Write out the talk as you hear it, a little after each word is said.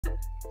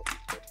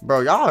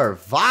Bro, y'all are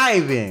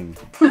vibing.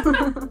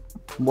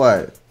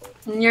 What?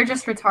 You're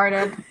just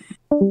retarded.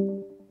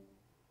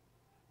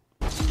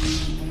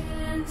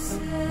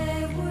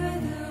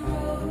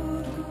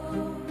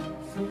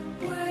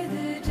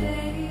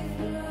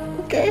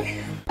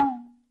 Okay.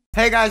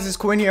 Hey guys, it's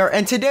Quinn here,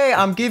 and today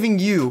I'm giving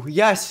you,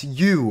 yes,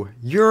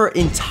 your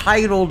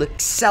entitled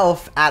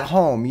self at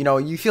home. You know,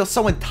 you feel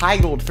so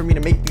entitled for me to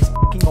make these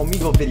fucking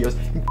OMEGLE videos,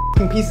 you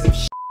fucking pieces of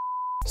shit.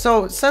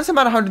 So, since I'm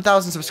at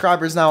 100,000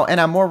 subscribers now,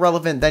 and I'm more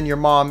relevant than your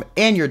mom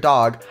and your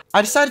dog,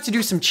 I decided to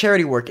do some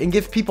charity work and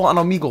give people on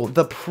OMEGLE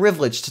the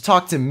privilege to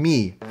talk to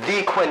me,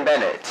 the Quinn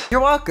Benet.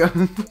 You're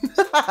welcome.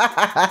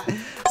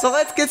 So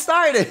let's get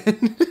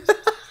started.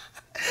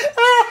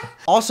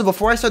 Also,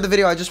 before I start the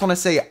video, I just want to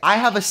say I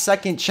have a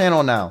second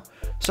channel now.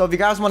 So if you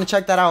guys want to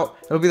check that out,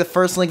 it'll be the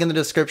first link in the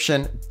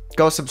description.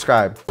 Go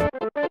subscribe.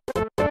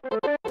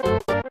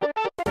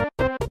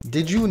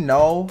 Did you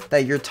know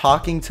that you're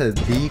talking to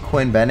the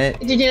Quinn Benet?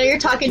 Did you know you're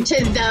talking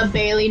to the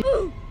Bailey?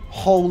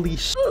 Holy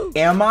sh**,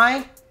 am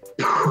I?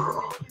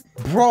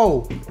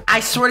 Bro, I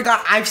swear to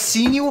God, I've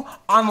seen you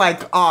on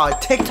like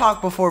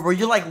TikTok before, bro.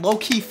 You're like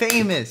low-key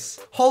famous.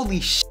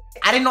 Holy sh**,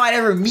 I didn't know I'd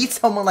ever meet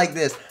someone like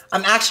this.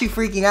 I'm actually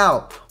freaking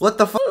out. What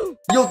the fuck?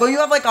 Yo, don't you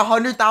have like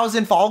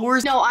 100,000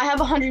 followers? No, I have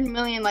 100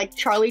 million like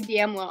Charlie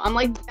D'Amelio. I'm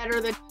like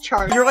better than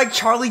Charlie. You're like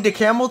Charlie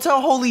DeCameltoe?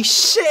 Holy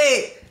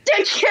shit!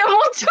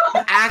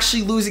 DeCameltoe?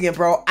 Actually losing it,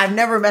 bro. I've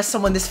never met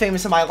someone this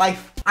famous in my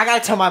life. I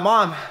gotta tell my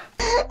mom.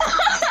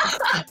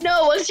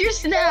 No, what's your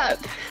snap?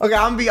 Okay,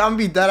 I'm gonna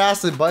be dead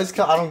ass and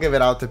buzzkill. I don't give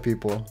it out to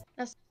people.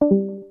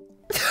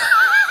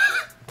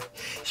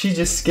 She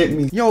just skipped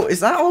me. Yo, is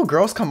that all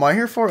girls come on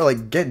here for?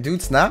 Like, get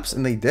dude snaps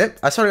and they dip?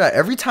 I swear to God,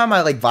 every time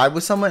I like vibe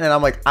with someone and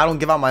I'm like, I don't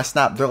give out my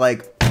snap, they're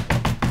like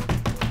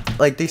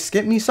they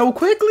skip me so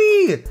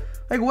quickly.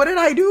 Like, what did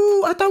I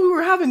do? I thought we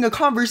were having a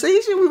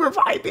conversation. We were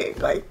vibing.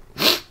 Like,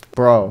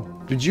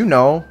 bro, did you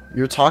know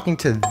you're talking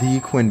to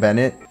the Quinn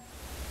Benet?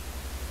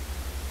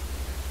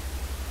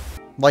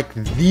 Like,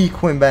 the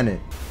Quinn Benet.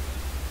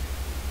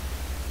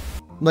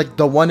 Like,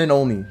 the one and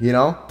only, you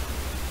know?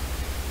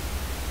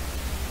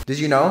 Did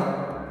you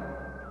know?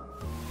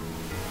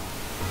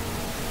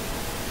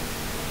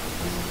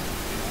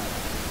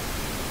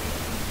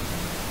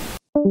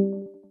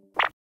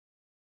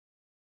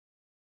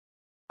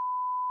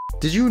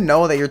 Did you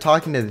know that you're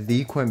talking to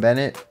the Quinn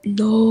Benet?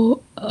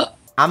 No.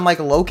 I'm like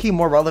low-key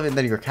more relevant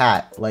than your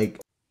cat.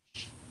 Like,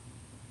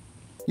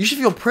 you should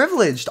feel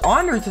privileged,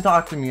 honored to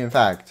talk to me, in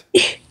fact.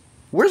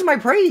 Where's my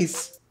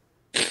praise?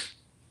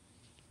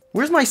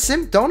 Where's my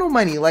simp dono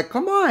money? Like,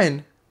 come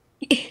on.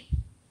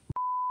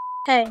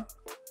 Hey,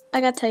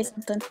 I gotta tell you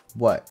something.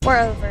 What? We're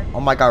over. Oh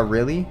my God,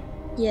 really?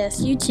 Yes,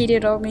 you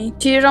cheated on me.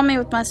 Cheated on me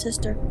with my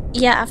sister.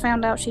 Yeah, I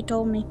found out. She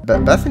told me.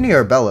 Bethany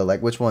or Bella?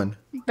 Like, which one?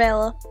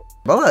 Bella.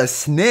 Bella a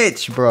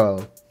snitch,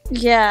 bro.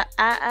 Yeah,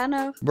 I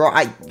know. Bro,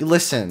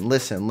 listen.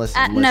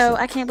 No,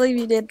 I can't believe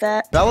you did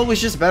that. Bella was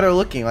just better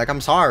looking. Like,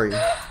 I'm sorry.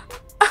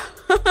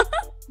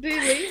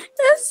 Really?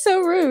 That's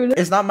so rude.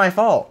 It's not my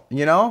fault,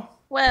 you know?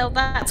 Well,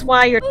 that's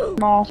why you're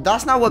small.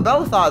 That's not what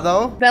Bella thought,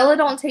 though. Bella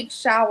don't take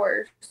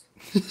showers.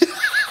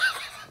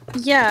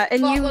 Yeah,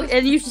 and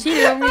you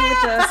cheated on me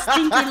with a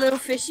stinky little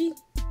fishy.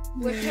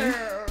 With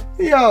her.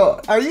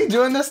 Yo, are you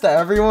doing this to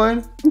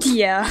everyone?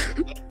 Yeah.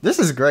 This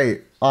is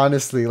great,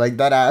 honestly. Like,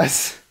 that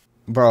ass.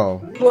 Bro.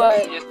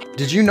 What?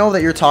 Did you know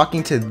that you're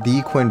talking to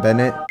the Quinn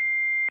Benet?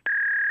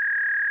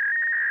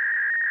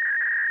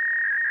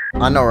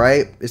 I know,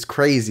 right? It's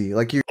crazy.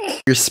 Like, you're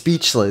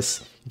speechless.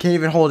 You can't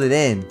even hold it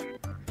in.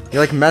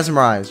 You're like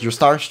mesmerized. You're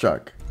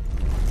starstruck.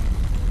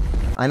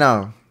 I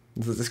know.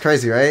 It's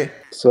crazy, right?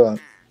 So,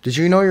 Did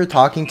you know you're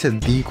talking to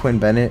the Quinn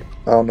Benet?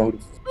 I don't know who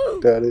the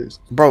f that is.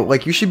 Bro,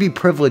 like, you should be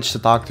privileged to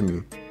talk to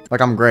me.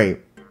 Like, I'm great.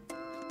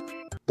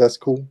 That's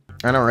cool.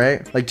 I know,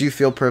 right? Like, do you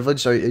feel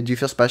privileged? Or do you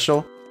feel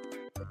special?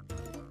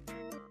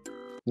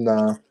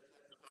 Nah.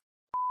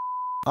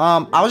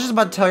 I was just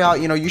about to tell y'all,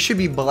 you know, you should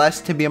be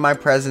blessed to be in my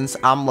presence.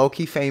 I'm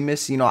low-key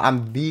famous. You know,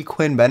 I'm the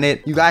Quinn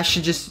Benet. You guys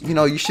should just, you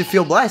know, you should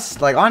feel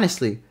blessed. Like,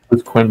 honestly.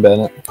 Who's Quinn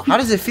Benet? How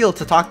does it feel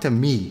to talk to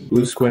me?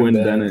 Who's Quinn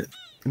Benet?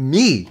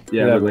 Me?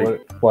 Yeah,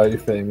 like, why are you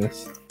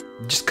famous?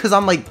 Just because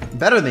I'm, like,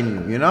 better than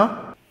you, you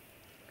know?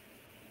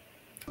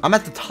 I'm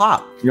at the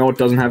top. You know what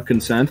doesn't have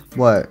consent?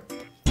 What?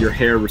 Your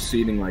hair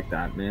receding like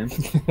that, man.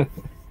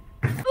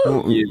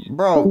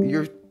 Bro,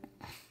 you're...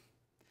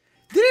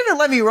 Didn't even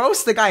let me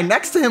roast the guy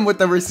next to him with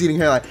the receding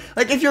hairline.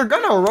 Like, if you're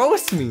gonna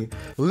roast me,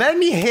 let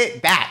me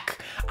hit back.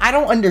 I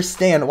don't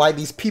understand why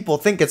these people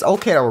think it's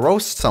okay to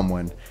roast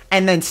someone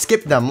and then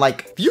skip them.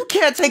 Like, if you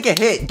can't take a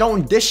hit,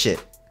 don't dish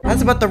it.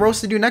 That's about the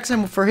roast to do next to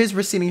him for his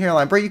receding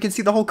hairline. Bro, you can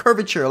see the whole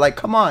curvature. Like,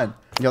 come on.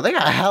 Yo, they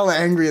got hella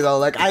angry, though.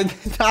 Like, I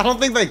don't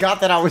think they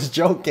got that I was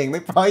joking.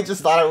 They probably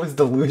just thought I was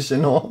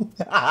delusional.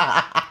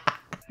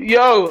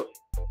 Yo,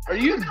 are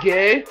you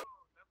gay?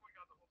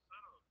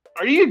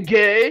 Are you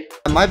gay?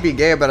 I might be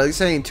gay, but at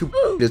least I ain't too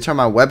to turn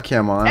my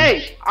webcam on.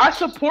 Hey, I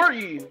support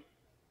you.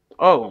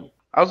 Oh,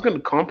 I was gonna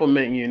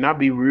compliment you, not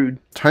be rude.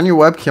 Turn your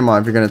webcam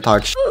on if you're gonna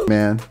talk shit,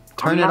 man.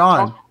 Turn it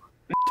on.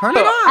 Turn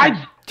it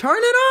on. Turn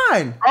it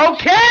on.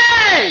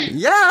 Okay.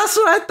 Yeah, that's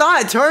what I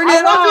thought. Turn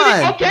it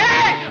on. Okay.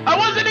 I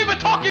wasn't even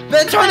talking.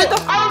 Then turn it the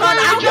fuck on.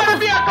 I don't give a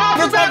fuck.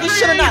 You're talking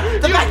shit or not.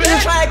 The fact that you're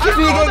trying to keep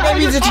me again, that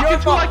means it's your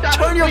fault.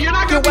 Turn your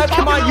fucking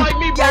webcam on, you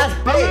ass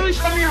I'm really bitch.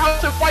 coming your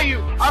house to fight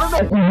you. I don't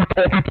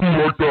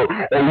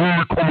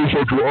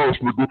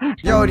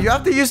know. Yo, do you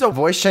have to use a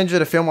voice changer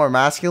to feel more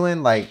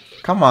masculine? Like,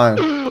 come on.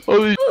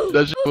 Holy shit,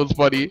 that shit was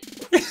funny.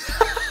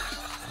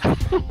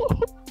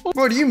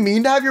 Bro, do you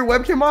mean to have your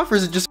webcam off or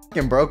is it just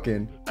fucking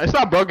broken? It's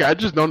not broken. I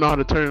just don't know how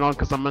to turn it on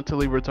because I'm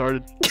mentally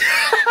retarded.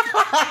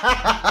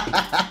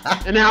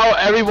 And how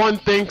everyone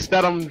thinks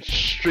that I'm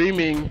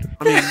streaming.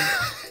 I mean,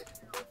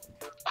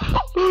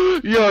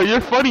 yo, you're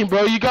funny,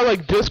 bro. You got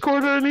like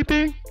Discord or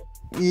anything?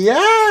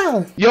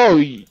 Yeah. Yo,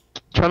 you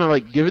trying to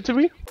like give it to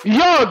me?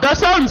 Yo, that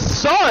sounds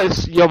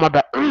sus. Yo, my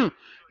bad.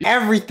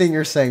 Everything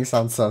you're saying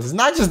sounds sus. It's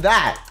not just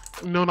that.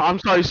 No, I'm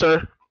sorry,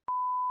 sir.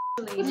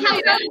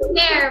 Hello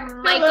there,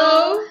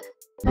 Michael.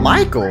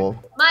 Michael?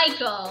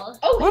 Michael.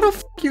 Why the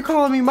f you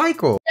calling me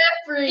Michael?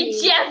 Jeffrey.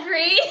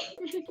 Jeffrey.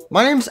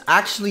 My name's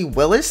actually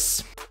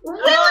Willis.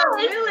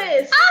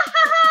 Willis. Ah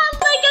ha ha!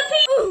 Like a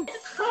penis.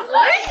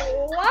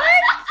 What?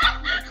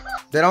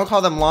 They don't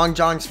call them long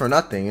johns for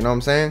nothing, you know what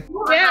I'm saying?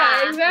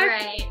 Yeah, exactly.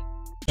 Right.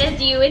 As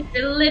you with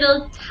your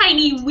little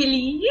tiny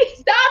willy.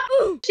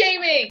 Stop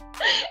shaming.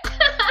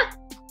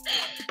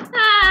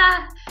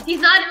 He's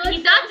not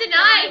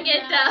denying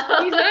it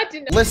though. He's not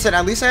denying. Listen,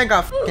 at least I ain't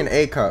got fucking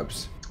A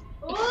cups.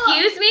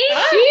 Excuse me?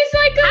 She's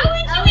like how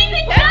would you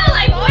even know?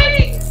 Like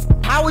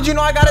what? How would you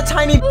know I got a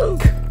tiny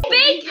Because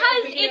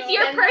it's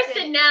your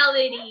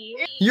personality.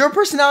 Your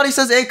personality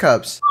says A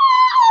cups.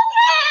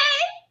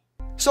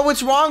 Okay. So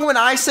it's wrong when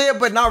I say it,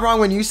 but not wrong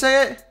when you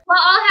say it? Well,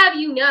 I'll have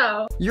you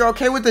know. You're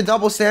okay with the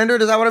double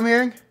standard? Is that what I'm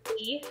hearing?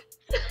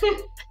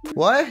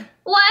 What?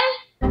 What?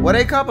 What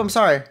A cup? I'm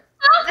sorry.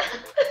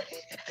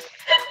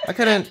 I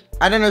didn't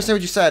understand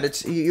what you said.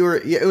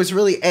 It was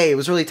really A. It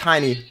was really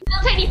tiny.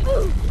 Little tiny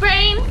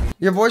brain.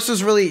 Your voice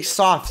was really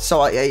soft,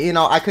 so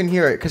I couldn't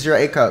hear it because you're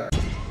A cup.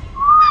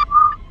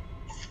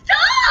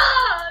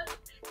 Stop!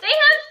 They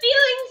have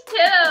feelings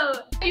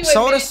too.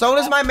 So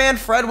does my man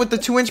Fred with the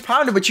 2-inch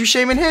pounder, but you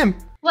shaming him.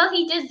 Well,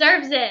 he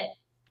deserves it.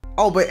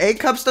 Oh, but A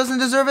cups doesn't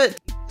deserve it?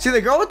 See,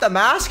 the girl with the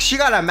mask, she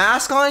got a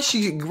mask on.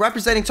 She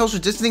representing social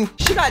distancing.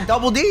 She got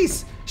double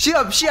D's. She a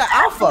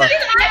alpha.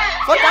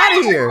 Fuck out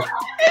of here.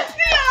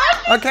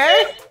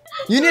 Okay?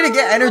 You need to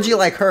get energy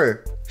like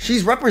her.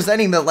 She's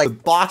representing the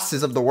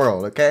bosses of the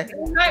world, okay?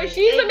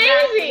 She's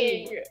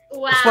amazing.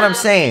 Wow. That's what I'm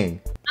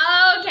saying.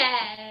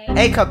 Okay.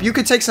 A cup, you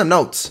could take some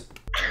notes.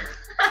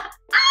 It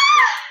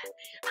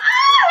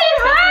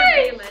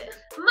hurts.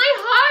 My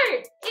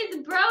heart is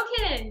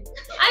broken.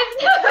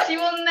 She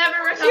will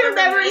never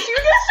recover. She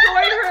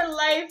destroyed her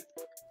life.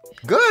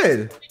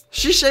 Good.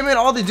 She's shaming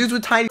all the dudes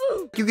with tiny.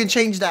 You can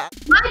change that.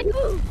 My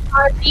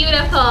are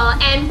beautiful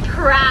and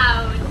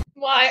proud.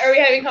 Why are we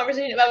having a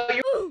conversation about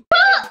your?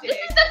 Well, this is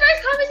the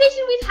first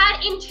conversation we've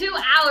had in 2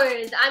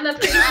 hours. I'm a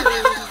pretty.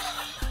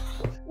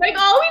 Like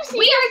all we've seen.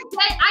 We are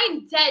dead.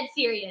 I'm dead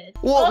serious.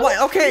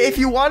 Well, okay, if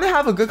you want to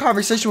have a good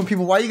conversation with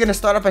people, why are you gonna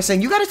start off by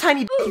saying you got a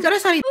tiny? You got a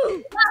tiny.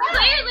 Well,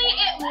 clearly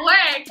it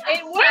worked.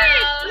 It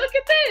worked. Look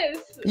at this.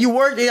 You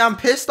worked, and I'm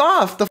pissed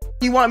off. The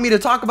you want me to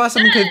talk about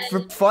something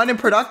fun and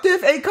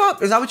productive? A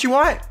cup? Is that what you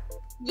want?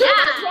 Yeah.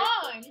 What's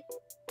wrong?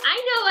 I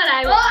know what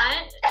I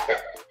want.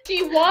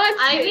 She wants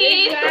I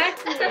mean,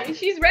 exactly.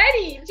 She's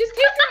ready. Just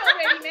take her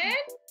already, man.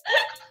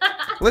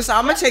 Listen,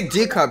 I'm gonna take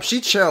D cup. She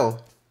chill.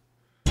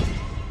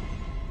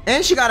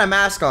 And she got a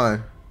mask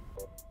on.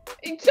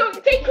 So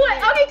take what?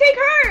 Okay, take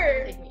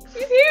her.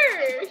 She's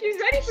here. She's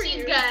ready for She's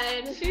you.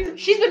 good.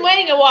 She's been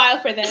waiting a while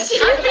for this.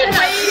 She's been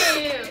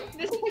waiting.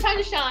 This is her time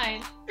to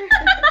shine.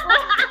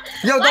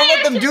 Yo, don't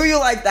let them do you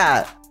like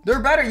that. They're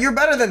better. You're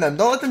better than them.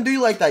 Don't let them do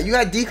you like that. You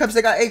got D cups.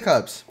 They got A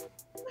cups.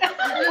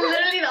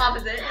 Literally the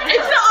opposite.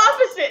 It's the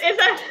opposite. It's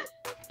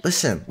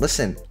a.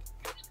 Listen.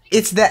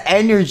 It's the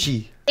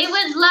energy. It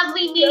was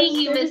lovely meeting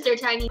you, Mr.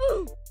 Tiny.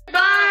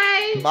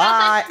 Bye.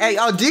 Bye. Hey,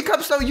 D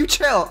cups though, you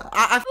chill.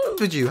 I f***ed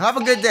with you. Have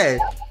a good day. Ew,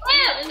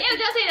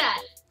 don't say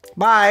that.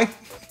 Bye.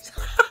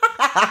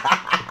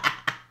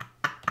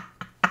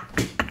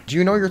 Do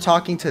you know you're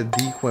talking to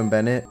the Quinn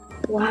Benet?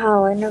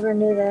 Wow, I never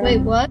knew that.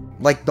 Wait, what?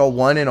 Like the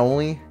one and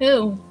only?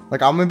 Who?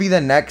 Like I'm gonna be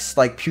the next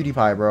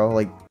PewDiePie, bro.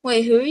 Like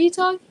Wait, who are you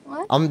talking?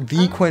 What? I'm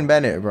the Quinn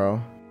Benet, bro.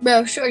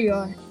 Bro, sure you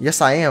are.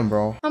 Yes, I am,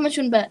 bro. How much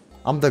you wanna bet?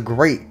 I'm the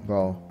great,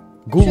 bro.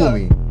 Google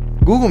me.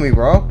 Google me,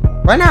 bro.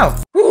 Right now.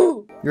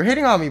 You're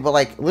hitting on me, but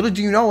little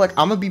do you know, I'm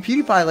gonna be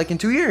PewDiePie in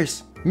 2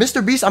 years.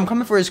 Mr. Beast, I'm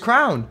coming for his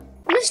crown.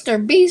 Mr.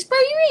 Beast, bro,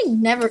 you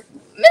ain't never.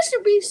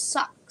 Mr. Beast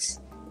sucks.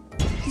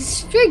 He's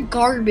straight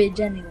garbage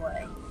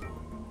anyway.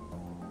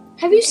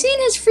 Have you seen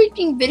his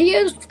freaking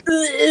videos?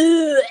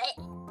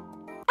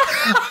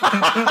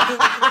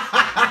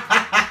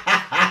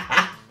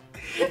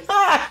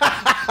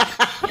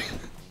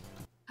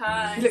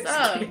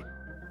 Hi.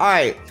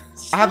 Alright,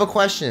 I have a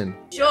question.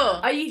 Sure.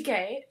 Are you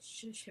gay?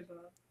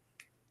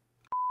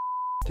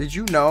 Did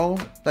you know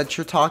that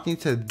you're talking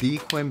to the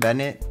Quinn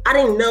Benet? I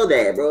didn't know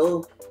that,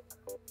 bro.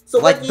 So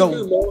Like what do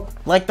you do, bro?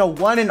 Like the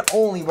one and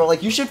only, bro.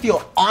 Like you should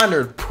feel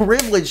honored,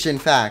 privileged, in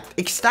fact,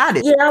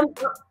 ecstatic. Yeah,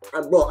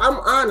 bro, I'm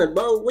honored,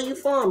 bro. Where you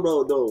from,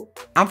 bro, though?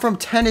 I'm from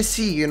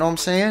Tennessee, you know what I'm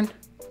saying?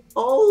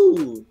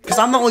 Oh. Cause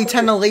I'm the only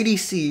 10 the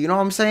ladies see, you know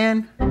what I'm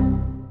saying?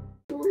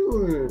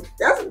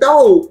 That's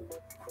dope.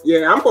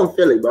 Yeah, I'm from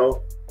Philly,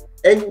 bro.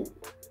 And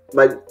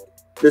but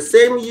the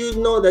same you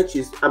know that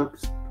I'm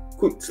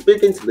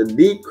speaking to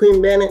the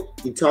Quinn Benet,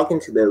 you talking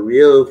to the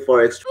real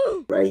Forex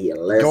right here.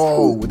 Let's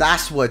Yo, go.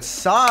 that's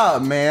what's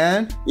up,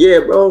 man. Yeah,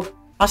 bro.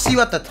 I'll see you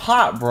at the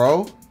top,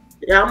 bro.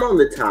 Yeah, I'm on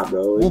the top,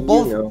 bro. We'll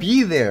both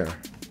be there.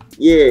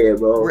 Yeah,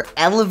 bro. We're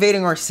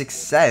elevating our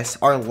success,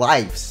 our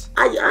lives.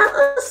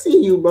 I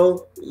see you,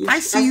 bro. I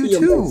see you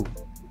too.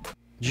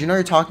 Did you know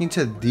you're talking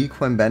to the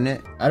Quinn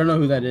Benet? I don't know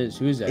who that is.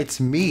 Who is that? It's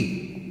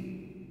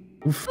me.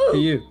 Who are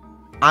you?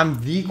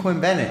 I'm the Quinn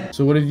Benet.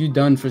 So what have you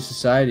done for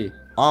society?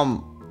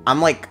 I'm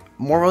like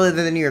more related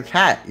than your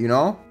cat, you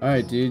know?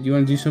 Alright, dude. You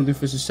want to do something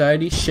for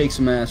society? Shake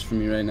some ass for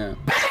me right now.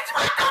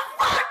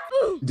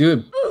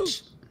 Do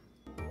it.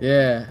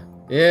 Yeah.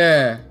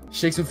 Yeah.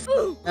 Shake some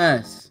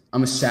ass.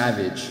 I'm a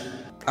savage.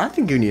 I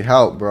think you need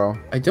help, bro.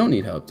 I don't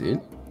need help, dude.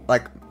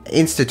 Like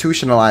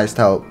institutionalized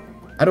help.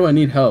 How do I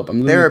need help?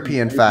 I'm therapy,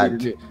 in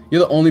fact.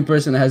 You're the only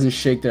person that hasn't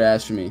shaked their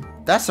ass for me.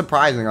 That's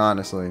surprising,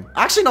 honestly.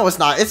 Actually, no, it's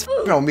not. It's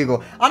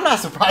OMEGLE. I'm not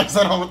surprised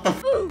at all. What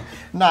the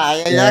Nah,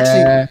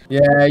 yeah,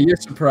 you're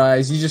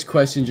surprised. You just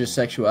questioned your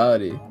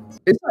sexuality.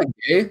 It's not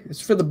gay.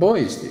 It's for the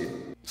boys, dude.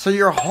 So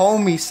you're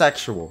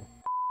homosexual.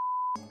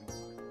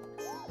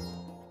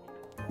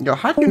 Yo,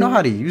 how do you know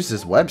how to use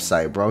this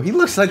website, bro? He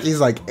looks like he's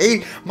like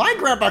 8. My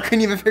grandpa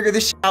couldn't even figure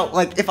this shit out,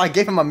 like, if I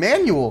gave him a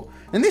manual.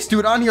 And this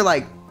dude on here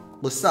like,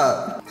 what's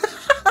up?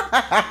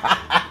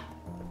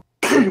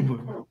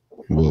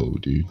 Whoa,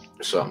 dude.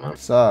 What's up, man?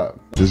 What's up?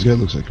 This guy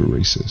looks like a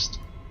racist.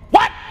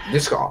 What?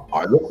 This guy?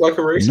 I look like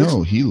a racist?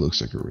 No, he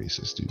looks like a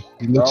racist, dude.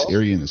 He looks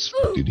Aryan as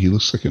fuck, dude. He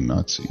looks like a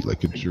Nazi,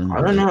 like a German.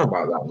 I don't know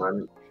about that,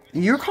 man.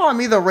 You're calling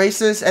me the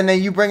racist, and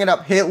then you bringing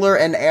up Hitler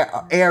and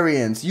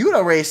Aryans. You the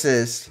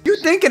racist. You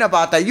thinking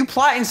about that. You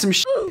plotting some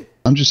shit.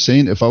 I'm just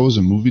saying, if I was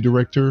a movie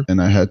director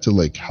and I had to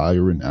like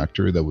hire an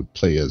actor that would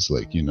play as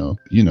like, you know,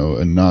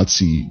 a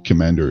Nazi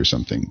commander or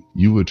something,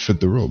 you would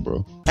fit the role,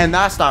 bro. And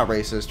that's not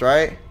racist,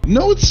 right?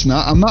 No, it's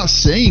not. I'm not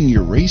saying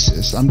you're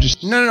racist. I'm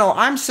just... No.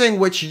 I'm saying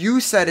what you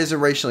said is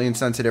racially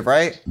insensitive,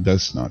 right?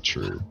 That's not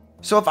true.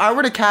 So if I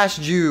were to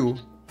cast you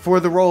for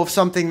the role of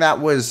something that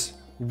was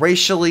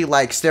racially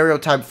like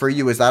stereotyped for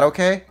you, is that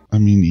okay? I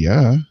mean,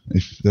 yeah,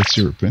 if that's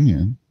your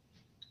opinion.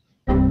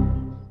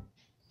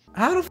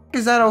 How the f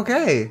is that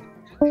okay?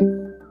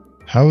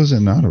 How is it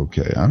not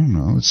okay? I don't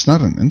know. It's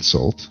not an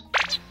insult.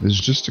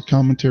 It's just a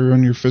commentary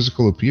on your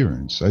physical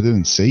appearance. I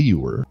didn't say you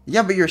were.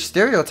 Yeah, but you're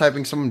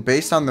stereotyping someone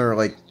based on their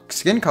like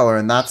skin color,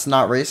 and that's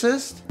not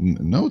racist?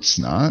 No, it's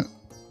not.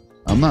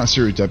 I'm not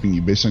stereotyping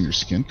you based on your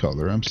skin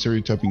color. I'm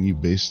stereotyping you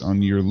based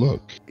on your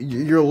look.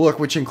 Your look,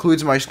 which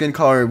includes my skin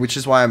color, which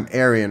is why I'm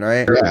Aryan,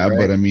 right? Yeah, right.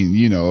 But I mean,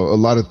 you know, a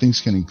lot of things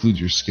can include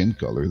your skin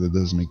color. That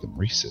doesn't make them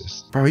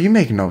racist. Bro, you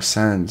make no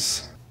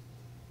sense.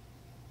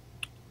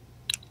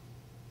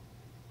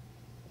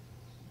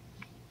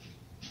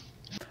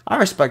 I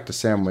respect the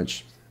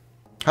sandwich.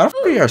 How the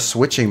f are you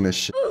switching this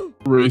shit?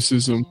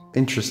 Racism.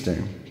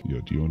 Interesting. Yo,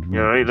 do you want to be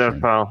Yo, eat that,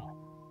 pal.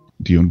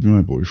 Do you want to be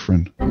my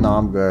boyfriend? No,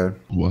 I'm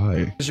good.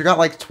 Why? Because you got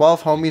like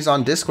 12 homies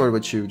on Discord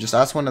with you. Just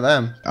ask one of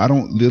them. I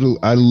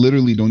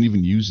literally don't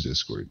even use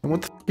Discord. And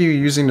what the f are you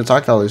using to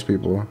talk to all these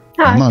people?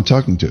 I'm not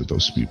talking to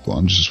those people.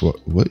 I'm just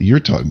what you're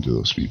talking to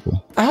those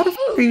people. How the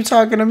f are you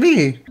talking to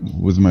me?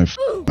 With my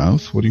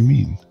mouth? What do you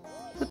mean?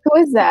 Who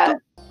is that?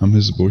 I'm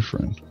his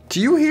boyfriend. Do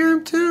you hear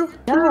him too?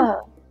 Yeah.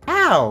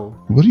 How?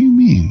 What do you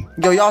mean?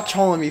 Yo, y'all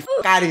trolling me. F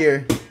out of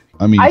here.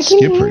 I mean,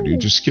 skip her,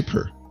 dude. Just skip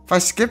her. If I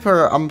skip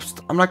her, I'm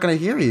not gonna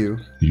hear you.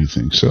 You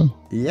think so?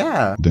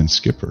 Yeah. Then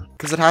skip her.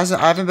 Because I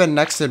haven't been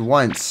nexted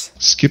once.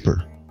 Skip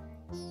her.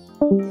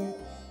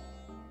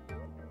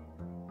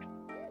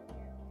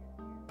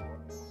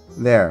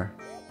 There.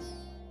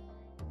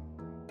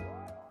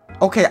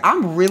 Okay,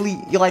 I'm really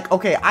like,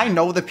 okay, I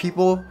know the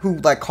people who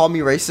like call me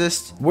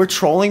racist were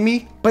trolling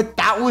me, but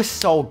that was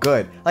so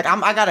good. Like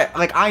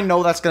I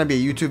know that's gonna be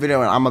a YouTube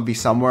video and I'm gonna be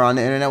somewhere on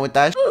the internet with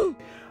that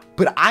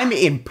but I'm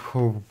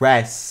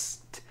impressed.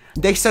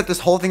 They set this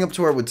whole thing up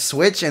to where it would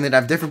switch and they'd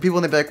have different people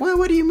and they'd be like, well,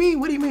 what do you mean?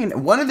 What do you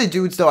mean? One of the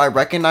dudes though I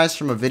recognized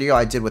from a video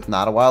I did with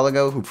Not a while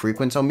ago who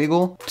frequents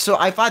OMEGLE.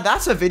 So if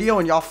that's a video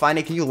and y'all find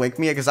it, can you link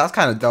me? Because that's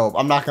kind of dope.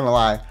 I'm not gonna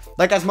lie.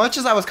 Like as much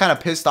as I was kind of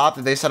pissed off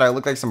that they said I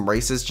looked like some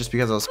racist just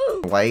because I was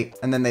white,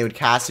 and then they would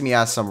cast me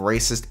as some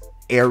racist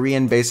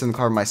Aryan based on the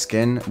color of my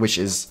skin, which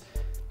is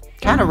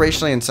kind of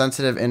racially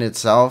insensitive in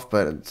itself,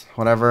 but it's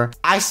whatever.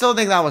 I still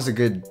think that was a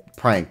good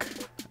prank.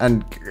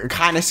 And it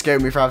kind of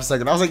scared me for half a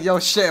second. I was like, yo,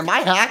 shit, am I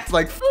hacked?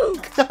 Like,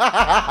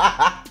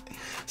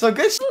 so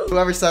good shit,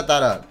 whoever set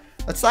that up.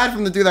 Aside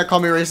from the dude that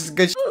called me racist,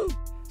 good shit.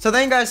 So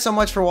thank you guys so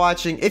much for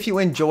watching. If you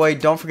enjoyed,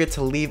 don't forget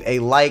to leave a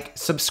like,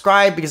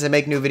 subscribe because I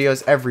make new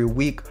videos every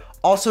week.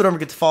 Also, don't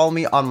forget to follow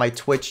me on my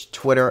Twitch,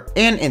 Twitter,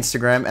 and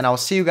Instagram, and I will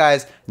see you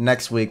guys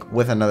next week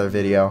with another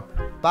video.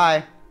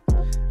 Bye.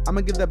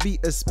 I'ma give that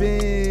beat a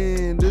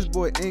spin. This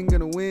boy ain't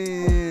gonna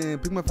win.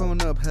 Pick my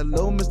phone up.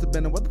 Hello, Mr.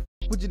 Benet. What the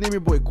f would you name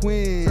your boy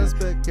Quinn?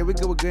 Suspect. Here we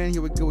go again.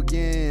 Here we go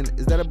again.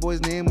 Is that a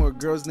boy's name or a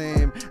girl's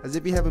name? As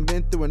if you haven't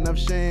been through enough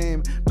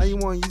shame. Now you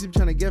on YouTube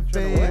trying to get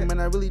fame.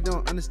 And I really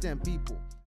don't understand people.